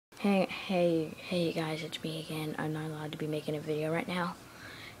Hey guys, it's me again. I'm not allowed to be making a video right now.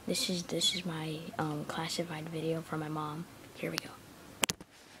 This is my classified video from my mom. Here we go.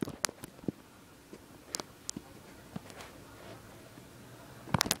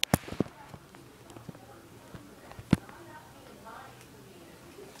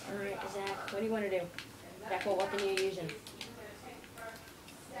 Alright, Zach, what do you want to do? Zach, what weapon are you using?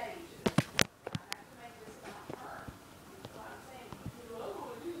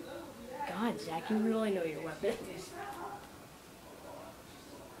 God, Zach, you really know your weapon.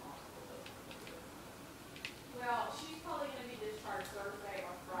 Well, she's probably going to be discharged Thursday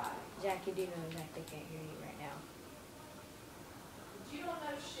or Friday. Zach, you do know Zach, they can't hear you right now. But you don't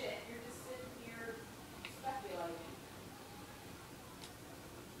know shit. You're just sitting here speculating.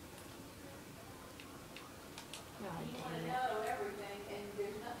 God You want damn to it. know everything, and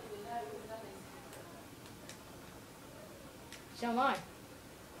there's nothing to know because nothing's secret. So am I.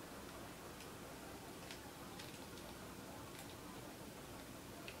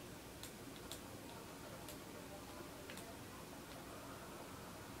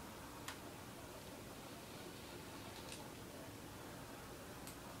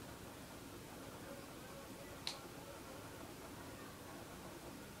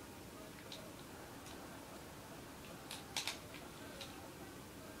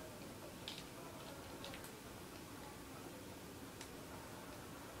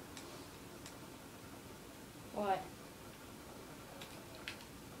 What?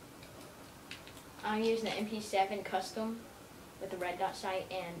 I'm using the MP7 custom with the red dot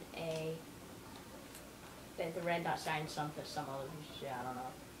sight and the red dot sight and some other shit, I don't know.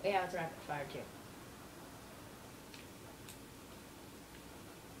 Yeah, it's rapid fire too.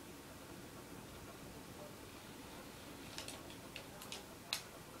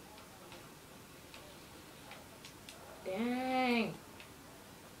 Dang.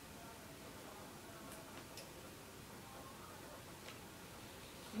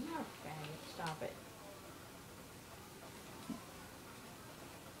 You're not a faggot. Stop it.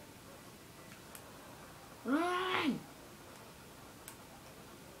 Run!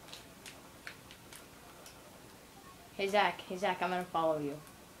 Hey Zach, I'm gonna follow you.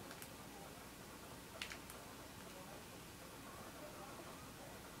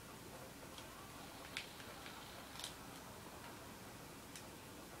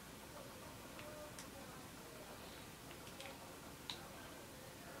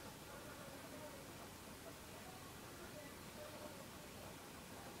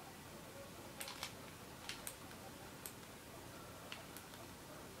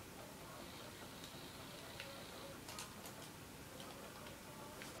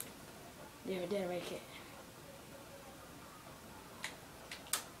 Yeah, I didn't make it.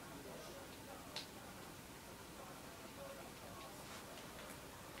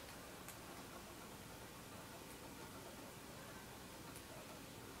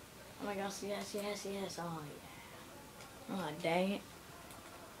 Oh my gosh, yes. Oh yeah. Oh dang it.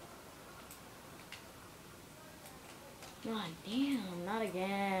 Oh damn, not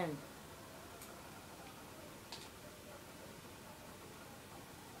again.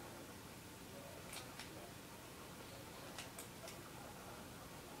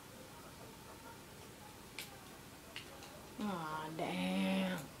 Oh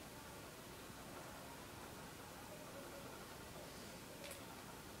damn.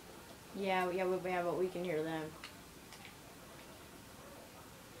 Yeah, but we can hear them.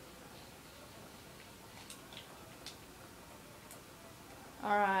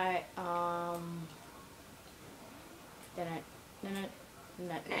 Alright,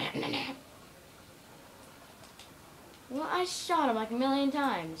 Well, I shot him like a million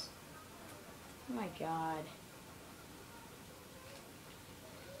times. Oh my god.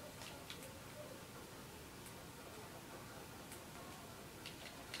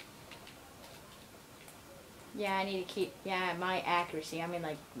 Yeah, I need to keep, my accuracy. I mean,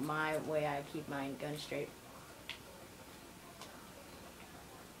 like, my way I keep my gun straight.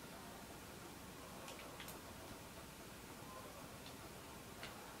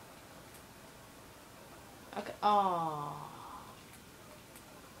 Okay. Oh.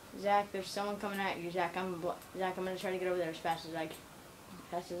 Zach, there's someone coming at you. Zach, I'm gonna try to get over there as fast as I.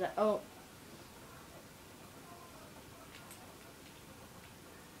 Oh.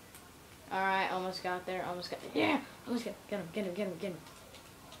 All right, almost got there. Yeah, almost got. Get him.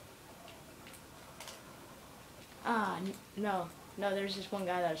 Ah, no. There's just one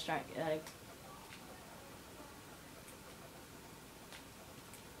guy that was trying.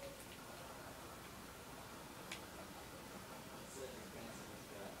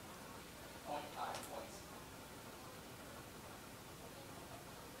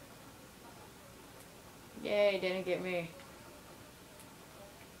 Yay, didn't get me.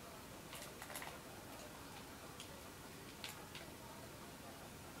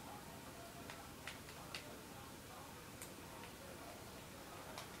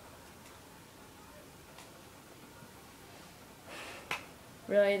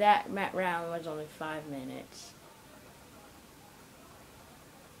 Really, that round was only 5 minutes.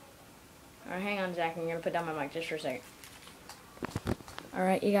 Alright, hang on, Zach. I'm gonna put down my mic just for a second.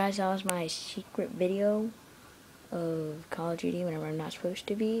 Alright, you guys, that was my secret video of Call of Duty whenever I'm not supposed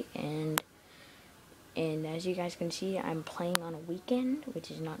to be. And as you guys can see, I'm playing on a weekend,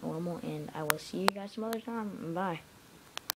 which is not normal. And I will see you guys some other time. Bye.